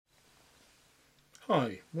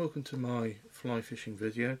Hi, welcome to my fly fishing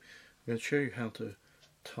video. I'm going to show you how to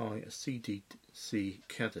tie a CDC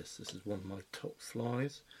Sedge. This is one of my top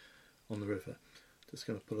flies on the river. Just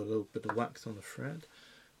going to put a little bit of wax on the thread.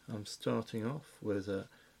 I'm starting off with a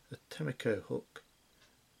Temiko hook,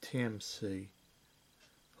 TMC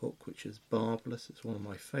hook, which is barbless. It's one of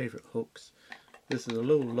my favourite hooks. This is a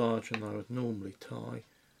little larger than I would normally tie,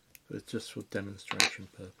 but it's just for demonstration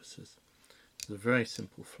purposes. It's a very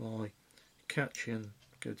simple fly. Catch in,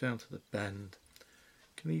 go down to the bend.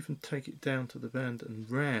 You can even take it down to the bend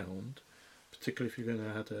and round, particularly if you're going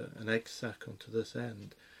to add an egg sac onto this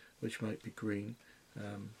end, which might be green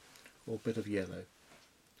or a bit of yellow.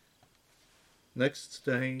 Next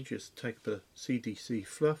stage is take a bit of CDC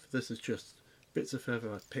fluff. This is just bits of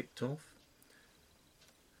feather I picked off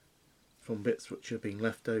from bits which have been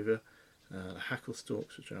left over, hackle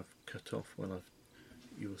stalks which I've cut off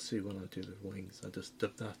you will see when I do the wings. I just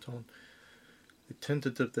dub that on. I tend to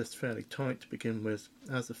dub this fairly tight to begin with.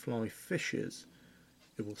 As the fly fishes,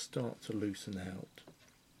 it will start to loosen out.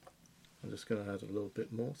 I'm just going to add a little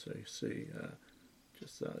bit more so you see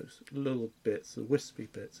just those little bits, the wispy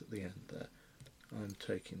bits at the end there. I'm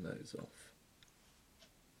taking those off.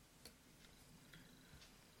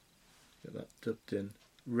 Get that dubbed in,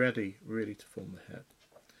 ready really to form the head.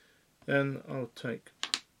 Then I'll take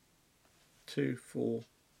 2, 4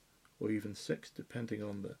 or even 6 depending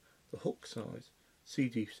on the hook size,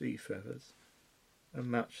 CDC feathers, and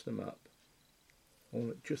match them up. I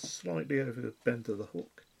want it just slightly over the bend of the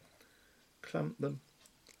hook. Clamp them,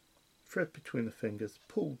 thread between the fingers,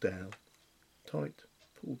 pull down tight,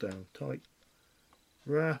 pull down tight,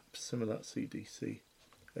 wrap some of that CDC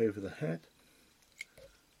over the head,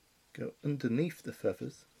 go underneath the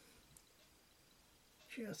feathers,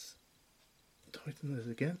 just tighten those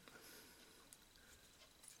again.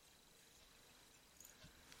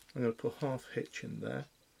 I'm going to put half hitch in there,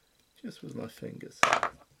 just with my fingers.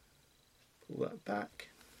 Pull that back,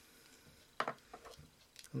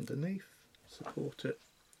 underneath, support it.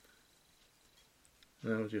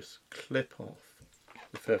 Now I'll just clip off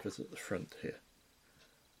the feathers at the front here.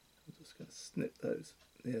 I'm just going to snip those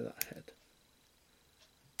near that head.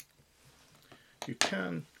 You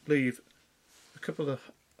can leave a couple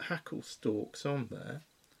of hackle stalks on there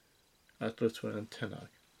as little antennae.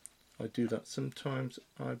 I do that sometimes.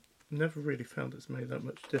 I've never really found it's made that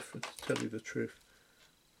much difference, to tell you the truth.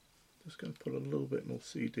 Just going to put a little bit more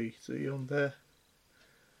CDC on there,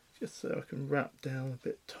 just so I can wrap down a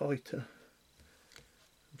bit tighter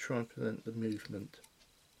and try and prevent the movement.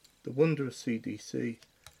 The wonder of CDC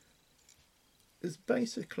is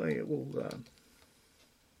basically it will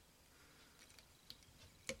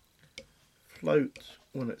float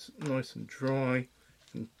when it's nice and dry.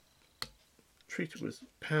 You can treat it with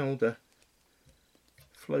powder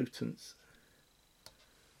floatants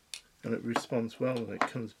and it responds well and it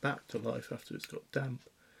comes back to life after it's got damp.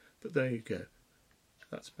 But there you go,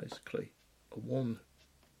 that's basically a one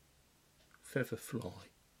feather fly.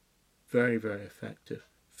 Very effective,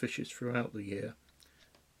 fishes throughout the year.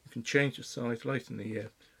 You can change the size late in the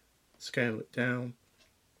year, scale it down.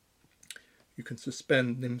 You can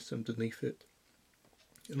suspend nymphs underneath it.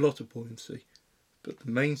 A lot of buoyancy. But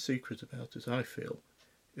the main secret about it, I feel,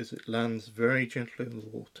 is it lands very gently in the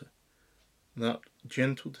water. And that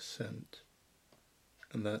gentle descent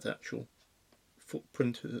and that actual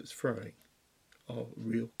footprint that it's throwing are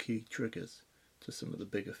real key triggers to some of the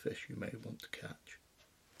bigger fish you may want to catch.